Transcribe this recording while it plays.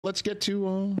Let's get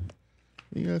to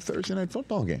the Thursday night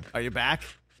football game. Are you back?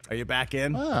 Are you back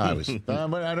in? I was,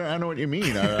 but I don't know what you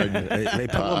mean. They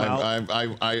pull them out.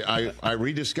 I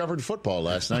rediscovered football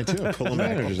last night too. Pull them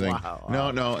out.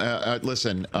 Wow. No.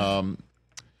 Listen,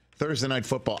 Thursday night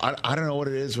football. I don't know what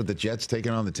it is with the Jets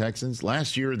taking on the Texans.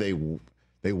 Last year they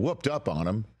whooped up on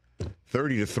them,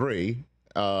 30-3,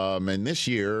 and this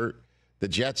year the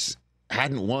Jets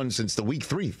hadn't won since the Week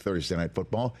 3 Thursday night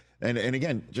football. And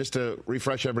again, just to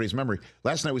refresh everybody's memory,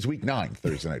 last night was Week 9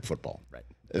 Thursday night football. Right.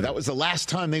 That was the last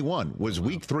time they won, was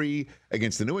Week 3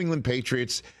 against the New England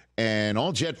Patriots, and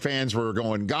all Jet fans were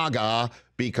going gaga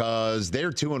because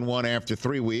they're 2-1 after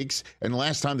 3 weeks, and the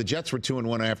last time the Jets were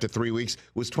 2-1 after 3 weeks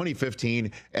was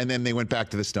 2015, and then they went back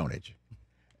to the Stone Age.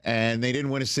 And they didn't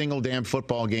win a single damn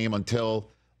football game until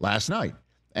last night.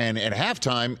 And at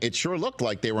halftime, it sure looked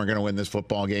like they weren't going to win this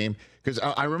football game. Because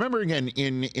I remember, again,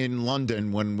 in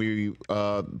London when we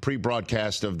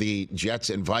pre-broadcast of the Jets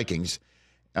and Vikings,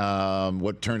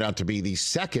 what turned out to be the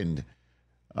second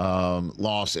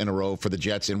loss in a row for the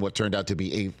Jets in what turned out to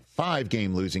be a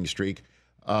 5-game losing streak.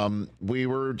 We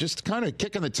were just kind of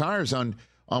kicking the tires on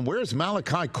where's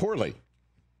Malachi Corley,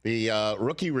 the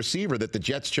rookie receiver that the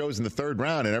Jets chose in the 3rd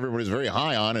round, and everybody was very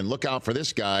high on, and look out for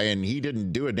this guy, and he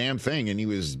didn't do a damn thing, and he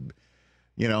was,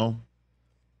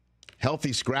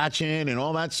 healthy scratching and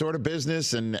all that sort of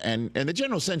business, and the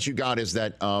general sense you got is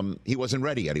that he wasn't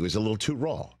ready yet. He was a little too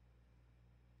raw.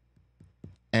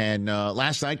 And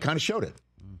last night kind of showed it.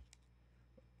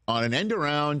 On an end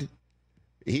around,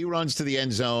 he runs to the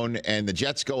end zone, and the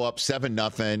Jets go up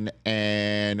 7-0,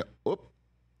 and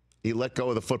he let go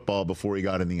of the football before he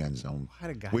got in the end zone. How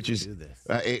did guys do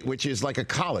this? Which is like a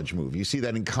college move. You see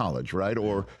that in college, right?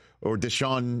 Or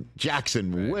Deshaun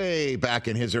Jackson way back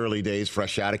in his early days,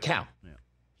 fresh out of Cal. Yeah.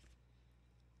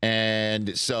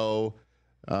 And so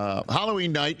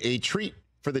Halloween night, a treat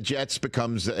for the Jets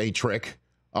becomes a trick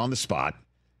on the spot,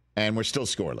 and we're still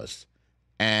scoreless.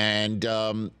 And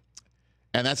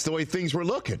that's the way things were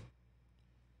looking.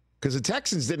 Because the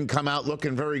Texans didn't come out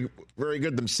looking very, very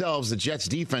good themselves. The Jets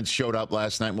defense showed up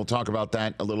last night, and we'll talk about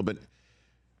that a little bit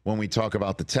when we talk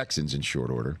about the Texans in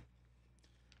short order.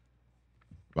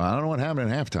 But I don't know what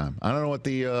happened at halftime. I don't know what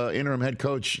the interim head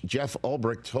coach, Jeff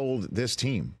Ulbrich, told this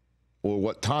team, or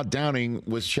what Todd Downing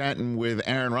was chatting with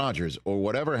Aaron Rodgers, or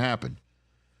whatever happened.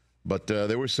 But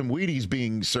there were some Wheaties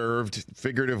being served,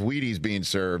 figurative Wheaties being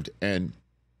served, and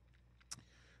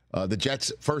the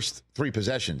Jets' first 3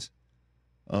 possessions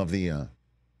of the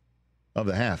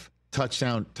half,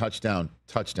 touchdown, touchdown,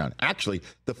 touchdown. Actually,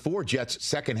 the 4 Jets'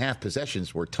 second half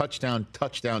possessions were touchdown,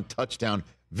 touchdown, touchdown,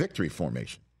 victory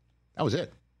formation. That was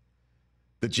it.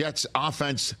 The Jets'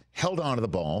 offense held on to the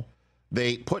ball.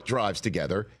 They put drives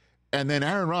together, and then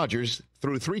Aaron Rodgers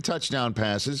threw 3 touchdown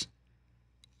passes,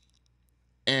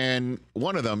 and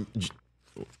one of them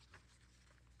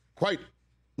quite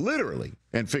literally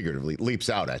and figuratively leaps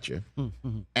out at you.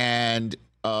 And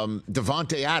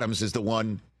Davante Adams is the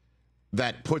one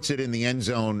that puts it in the end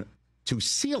zone to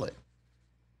seal it.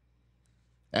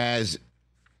 As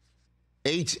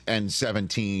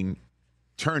 8-17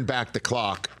 turned back the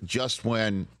clock just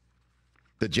when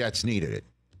the Jets needed it.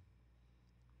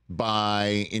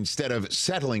 By, instead of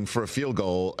settling for a field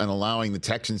goal and allowing the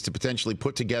Texans to potentially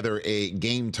put together a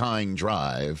game-tying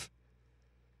drive,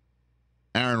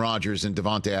 Aaron Rodgers and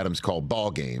Davante Adams called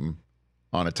ball game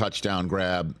on a touchdown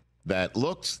grab that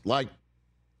looked like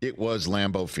it was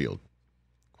Lambeau Field,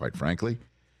 quite frankly.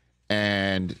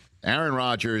 And Aaron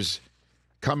Rodgers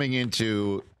coming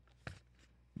into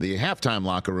the halftime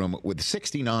locker room with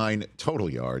 69 total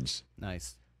yards.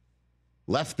 Nice.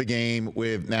 Left the game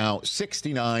with now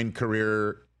 69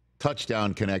 career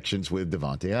touchdown connections with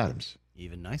Davante Adams.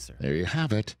 Even nicer. There you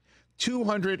have it.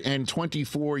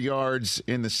 224 yards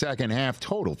in the second half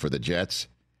total for the Jets.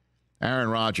 Aaron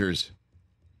Rodgers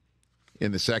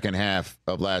in the second half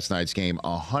of last night's game,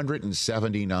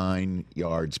 179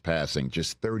 yards passing,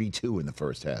 just 32 in the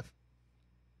first half.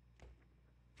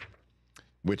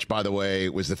 Which, by the way,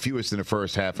 was the fewest in the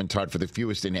first half and tied for the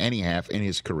fewest in any half in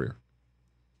his career.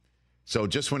 So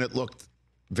just when it looked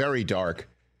very dark,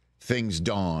 things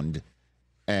dawned,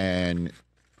 and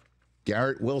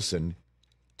Garrett Wilson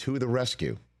to the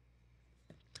rescue.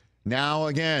 Now,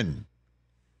 again,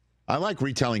 I like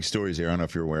retelling stories here. I don't know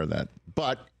if you're aware of that.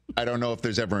 But I don't know if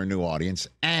there's ever a new audience.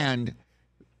 And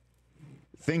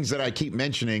things that I keep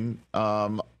mentioning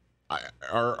are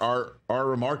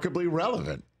remarkably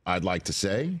relevant, I'd like to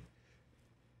say.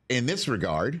 In this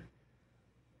regard,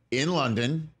 in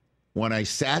London, when I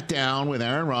sat down with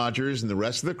Aaron Rodgers and the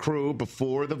rest of the crew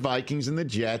before the Vikings and the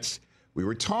Jets, we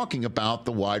were talking about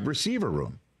the wide receiver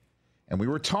room. And we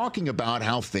were talking about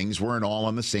how things weren't all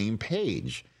on the same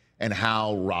page and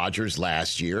how Rodgers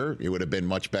last year, it would have been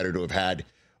much better to have had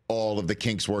all of the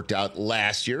kinks worked out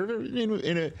last year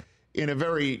in a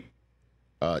very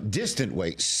distant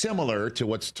way, similar to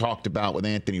what's talked about with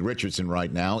Anthony Richardson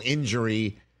right now.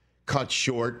 Injury cut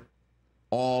short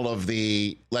all of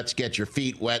the let's get your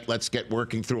feet wet, let's get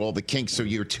working through all the kinks so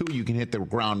year 2 you can hit the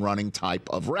ground running type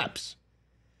of reps.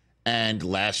 And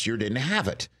last year didn't have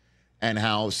it. And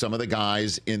how some of the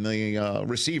guys in the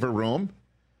receiver room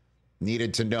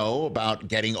needed to know about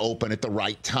getting open at the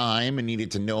right time and needed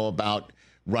to know about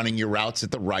running your routes at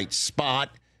the right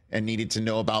spot and needed to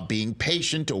know about being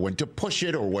patient or when to push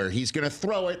it or where he's going to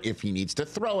throw it. If he needs to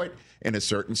throw it in a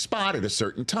certain spot at a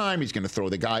certain time, he's going to throw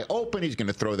the guy open. He's going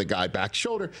to throw the guy back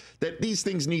shoulder. That these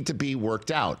things need to be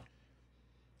worked out.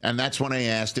 And that's when I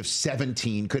asked if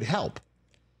 17 could help,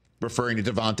 referring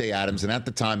to Davante Adams. And at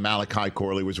the time, Malachi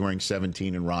Corley was wearing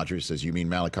 17, and Rodgers says, "You mean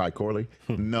Malachi Corley?"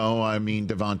 "No, I mean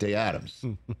Davante Adams."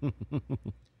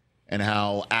 And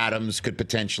how Adams could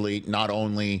potentially not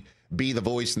only be the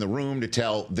voice in the room to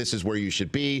tell this is where you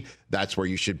should be, that's where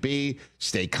you should be,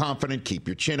 stay confident, keep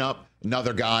your chin up.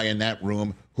 Another guy in that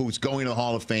room who's going to the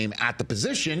Hall of Fame at the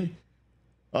position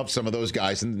of some of those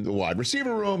guys in the wide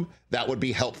receiver room, that would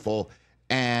be helpful.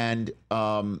 And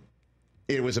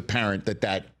it was apparent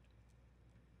that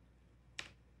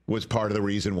was part of the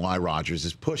reason why Rodgers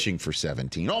is pushing for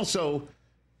 17. Also,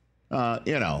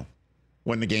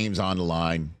 when the game's on the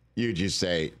line, you just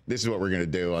say, this is what we're going to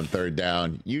do on third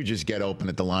down. You just get open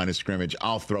at the line of scrimmage.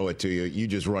 I'll throw it to you. You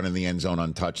just run in the end zone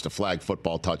untouched, a flag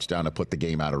football touchdown to put the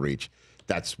game out of reach.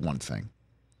 That's one thing.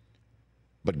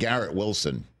 But Garrett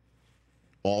Wilson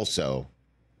also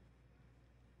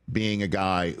being a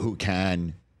guy who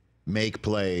can make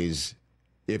plays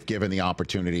if given the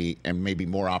opportunity, and maybe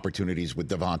more opportunities with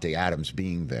Davante Adams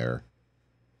being there.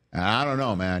 And I don't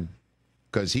know, man,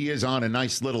 because he is on a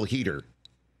nice little heater,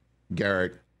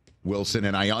 Garrett Wilson,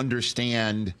 and I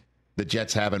understand the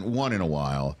Jets haven't won in a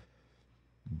while,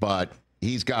 but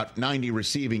he's got 90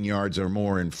 receiving yards or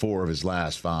more in 4 of his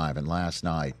last 5, and last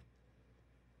night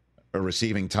a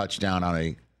receiving touchdown on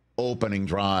a opening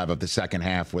drive of the second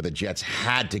half where the Jets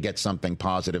had to get something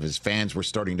positive as fans were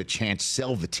starting to chant,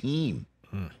 "Sell the team,"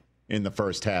 in the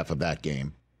first half of that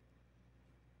game.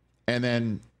 And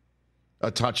then a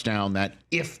touchdown that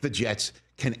if the Jets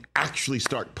can actually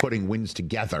start putting wins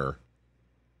together,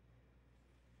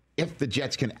 if the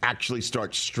Jets can actually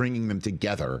start stringing them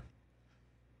together,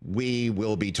 we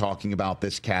will be talking about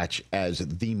this catch as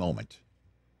the moment.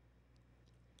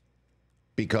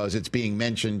 Because it's being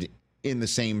mentioned in the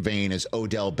same vein as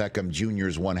Odell Beckham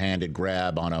Jr.'s one-handed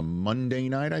grab on a Monday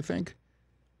night, I think.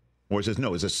 Or it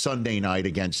was a Sunday night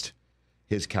against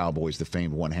his Cowboys, the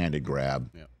famed one-handed grab.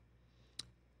 Yep.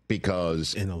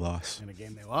 Because in a loss. In a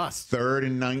game they lost. 3rd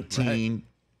and 19. Right.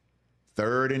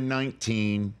 3rd and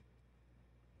 19.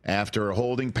 After a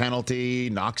holding penalty,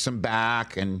 knocks him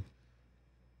back, and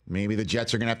maybe the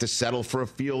Jets are going to have to settle for a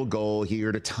field goal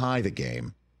here to tie the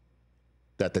game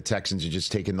that the Texans are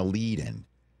just taking the lead in.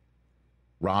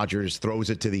 Rodgers throws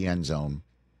it to the end zone,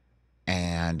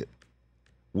 and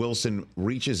Wilson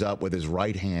reaches up with his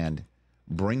right hand,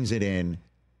 brings it in,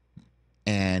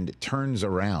 and turns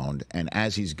around. And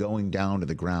as he's going down to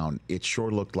the ground, it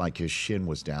sure looked like his shin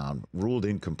was down. Ruled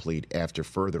incomplete after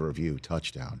further review.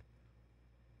 Touchdown.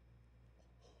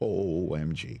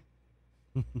 OMG.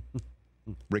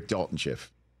 Rick Dalton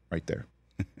Schiff right there.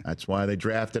 That's why they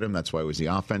drafted him. That's why he was the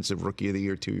offensive rookie of the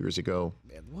year 2 years ago.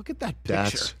 Man, look at that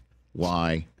picture. That's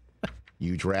why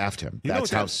you draft him.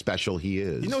 That's how special he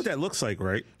is. You know what that looks like,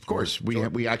 right? Of course.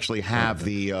 We actually have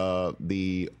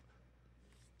the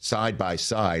side by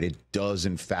side. It does,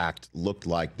 in fact, look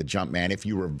like the Jumpman. If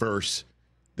you reverse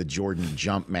the Jordan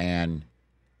Jumpman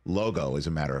logo, as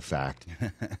a matter of fact,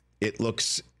 it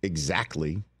looks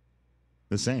exactly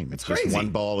the same. It's just one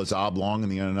ball is oblong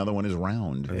and the another one is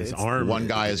round. His arm. One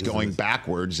guy is going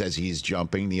backwards as he's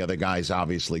jumping. The other guy is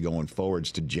obviously going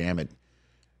forwards to jam it.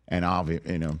 And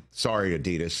sorry,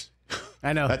 Adidas.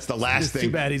 I know. That's the last thing.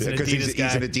 Too bad he's an Adidas guy.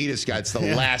 He's an Adidas guy. It's the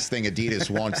last thing Adidas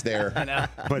wants their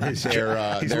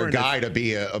their guy to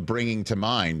be bringing to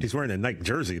mind. He's wearing a Nike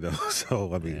jersey though,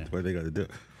 so I mean, what are they going to do?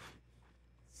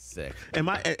 Sick. Am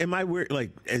I weird?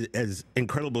 Like as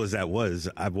incredible as that was,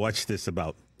 I've watched this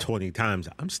about 20 times.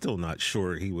 I'm still not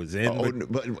sure he was in.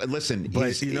 But listen,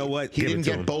 you know what? He didn't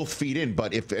get both feet in.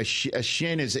 But if a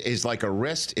shin is like a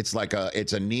wrist, it's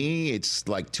a knee. It's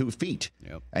like 2 feet.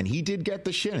 Yep. And he did get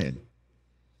the shin in.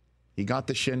 He got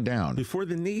the shin down before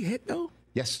the knee hit, though.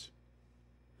 Yes,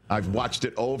 I've watched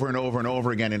it over and over and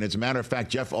over again. And as a matter of fact,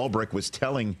 Jeff Ulbrich was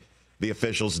telling the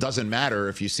officials. Doesn't matter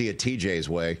if you see it TJ's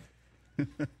way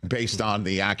based on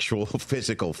the actual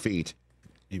physical feat.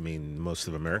 You mean most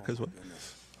of America's way?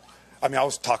 I mean, I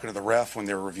was talking to the ref when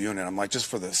they were reviewing it. I'm like, just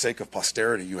for the sake of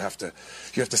posterity, you have to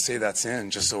say that's in,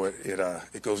 just so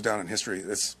it goes down in history.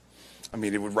 It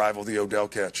would rival the Odell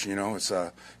catch. It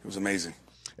was amazing.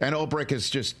 And Ulbrich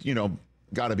has just,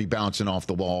 got to be bouncing off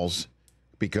the walls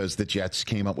because the Jets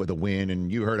came up with a win.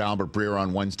 And you heard Albert Breer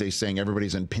on Wednesday saying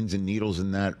everybody's on pins and needles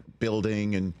in that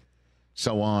building and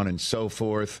so on and so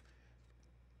forth.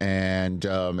 And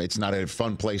it's not a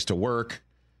fun place to work.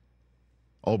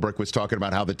 Ulbrich was talking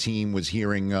about how the team was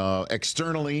hearing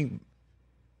externally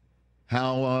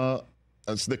how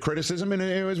the criticism, and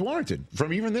it was warranted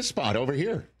from even this spot over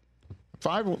here.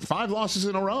 Five losses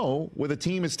in a row with a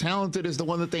team as talented as the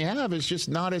one that they have is just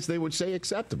not, as they would say,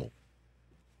 acceptable.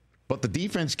 But the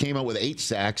defense came out with 8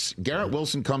 sacks. Garrett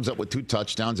Wilson comes up with 2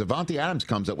 touchdowns. Avante Adams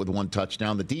comes up with 1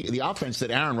 touchdown. The offense that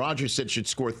Aaron Rodgers said should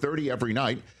score 30 every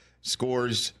night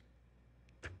scores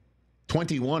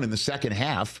 21 in the second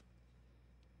half.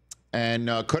 And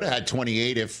could have had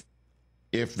 28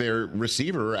 if their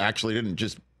receiver actually didn't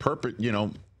just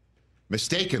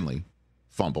mistakenly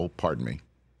fumble, pardon me,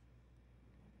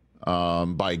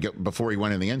 before he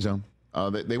went in the end zone.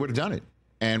 They would have done it.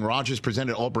 And Rodgers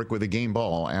presented Ulbrich with a game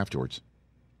ball afterwards.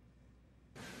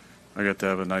 I got to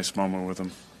have a nice moment with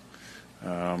him.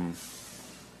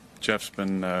 Jeff's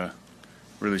been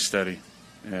really steady,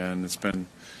 and it's been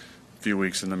a few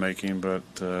weeks in the making, but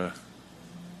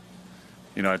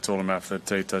I told him after that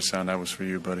Tate touchdown, that was for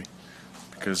you, buddy,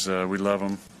 because we love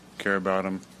him, care about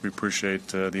him. We appreciate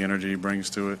the energy he brings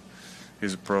to it,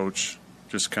 his approach,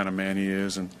 just kind of man he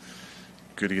is, and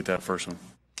good to get that first one.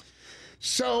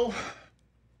 So,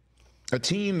 a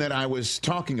team that I was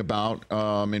talking about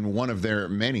in one of their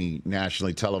many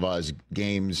nationally televised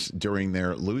games during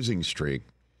their losing streak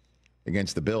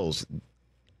against the Bills,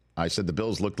 I said the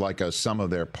Bills looked like a sum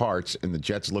of their parts, and the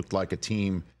Jets looked like a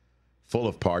team full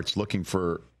of parts looking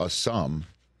for a sum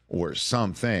or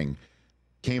something,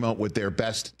 came out with their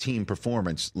best team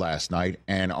performance last night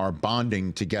and are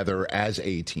bonding together as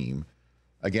a team.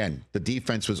 Again, the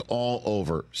defense was all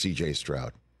over C.J.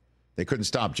 Stroud. They couldn't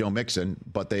stop Joe Mixon,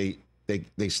 but they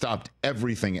stopped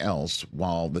everything else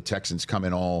while the Texans come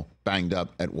in all banged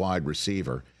up at wide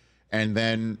receiver. And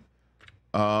then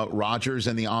Rodgers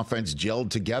and the offense gelled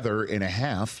together in a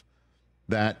half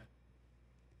that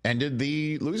ended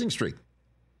the losing streak.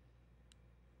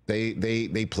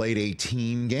 They played a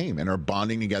team game and are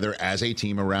bonding together as a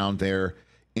team around their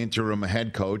interim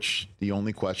head coach. The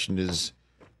only question is,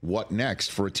 what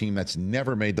next for a team that's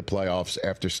never made the playoffs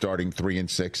after starting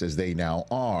 3-6 as they now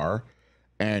are?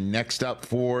 And next up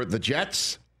for the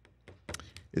Jets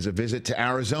is a visit to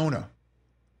Arizona.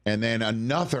 And then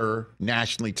another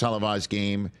nationally televised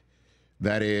game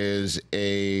that is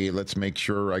let's make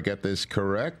sure I get this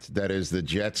correct. That is the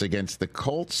Jets against the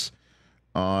Colts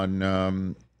on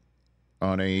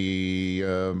a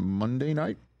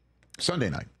Sunday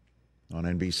night on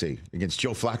NBC against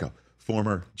Joe Flacco,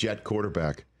 former Jet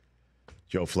quarterback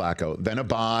Joe Flacco. Then a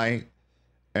bye,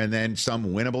 and then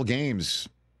some winnable games,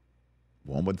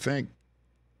 one would think.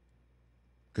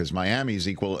 Because Miami's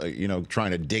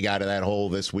trying to dig out of that hole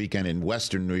this weekend in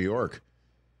Western New York.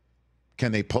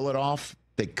 Can they pull it off?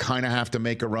 They kind of have to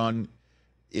make a run.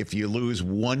 If you lose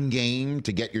one game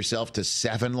to get yourself to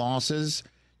 7 losses,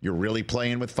 you're really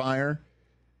playing with fire.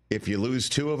 If you lose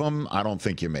 2 of them, I don't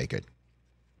think you make it.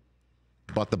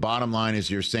 But the bottom line is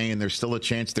you're saying there's still a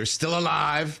chance. They're still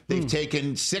alive. They've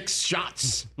taken 6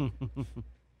 shots,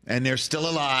 and they're still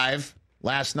alive.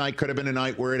 Last night could have been a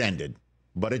night where it ended,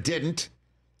 but it didn't,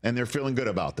 and they're feeling good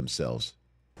about themselves.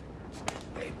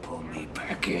 They pull me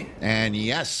back in. And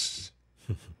yes,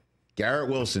 Garrett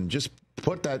Wilson, just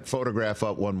put that photograph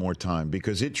up one more time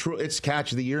because it's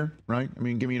catch of the year, right? I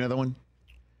mean, give me another one.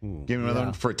 Give me another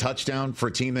one for a touchdown for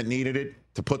a team that needed it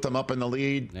to put them up in the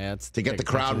lead. Yeah, it's to get the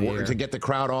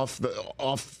crowd off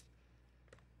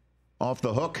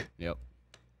the hook. Yep.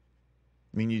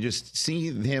 I mean, you just see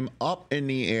him up in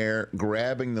the air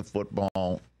grabbing the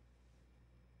football.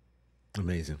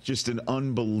 Amazing. Just an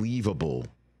unbelievable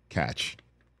catch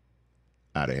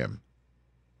out of him.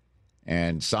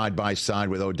 And side by side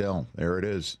with Odell. There it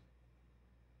is.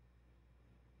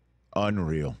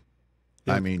 Unreal.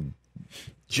 Yeah. I mean,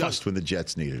 just when the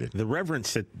Jets needed it. The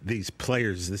reverence that these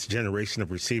players, this generation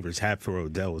of receivers have for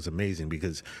Odell was amazing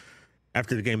because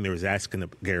after the game, they was asking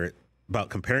Garrett about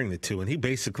comparing the two, and he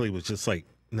basically was just like,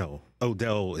 no,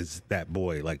 Odell is that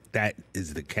boy. Like, that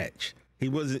is the catch. He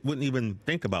wouldn't even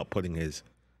think about putting his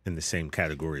in the same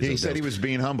category as He Odell. said he was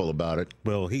being humble about it.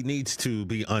 Well, he needs to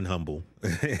be unhumble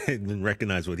and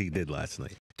recognize what he did last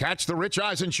night. Catch the Rich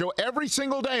Eisen Show every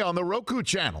single day on the Roku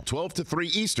Channel, 12 to 3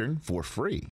 Eastern, for free.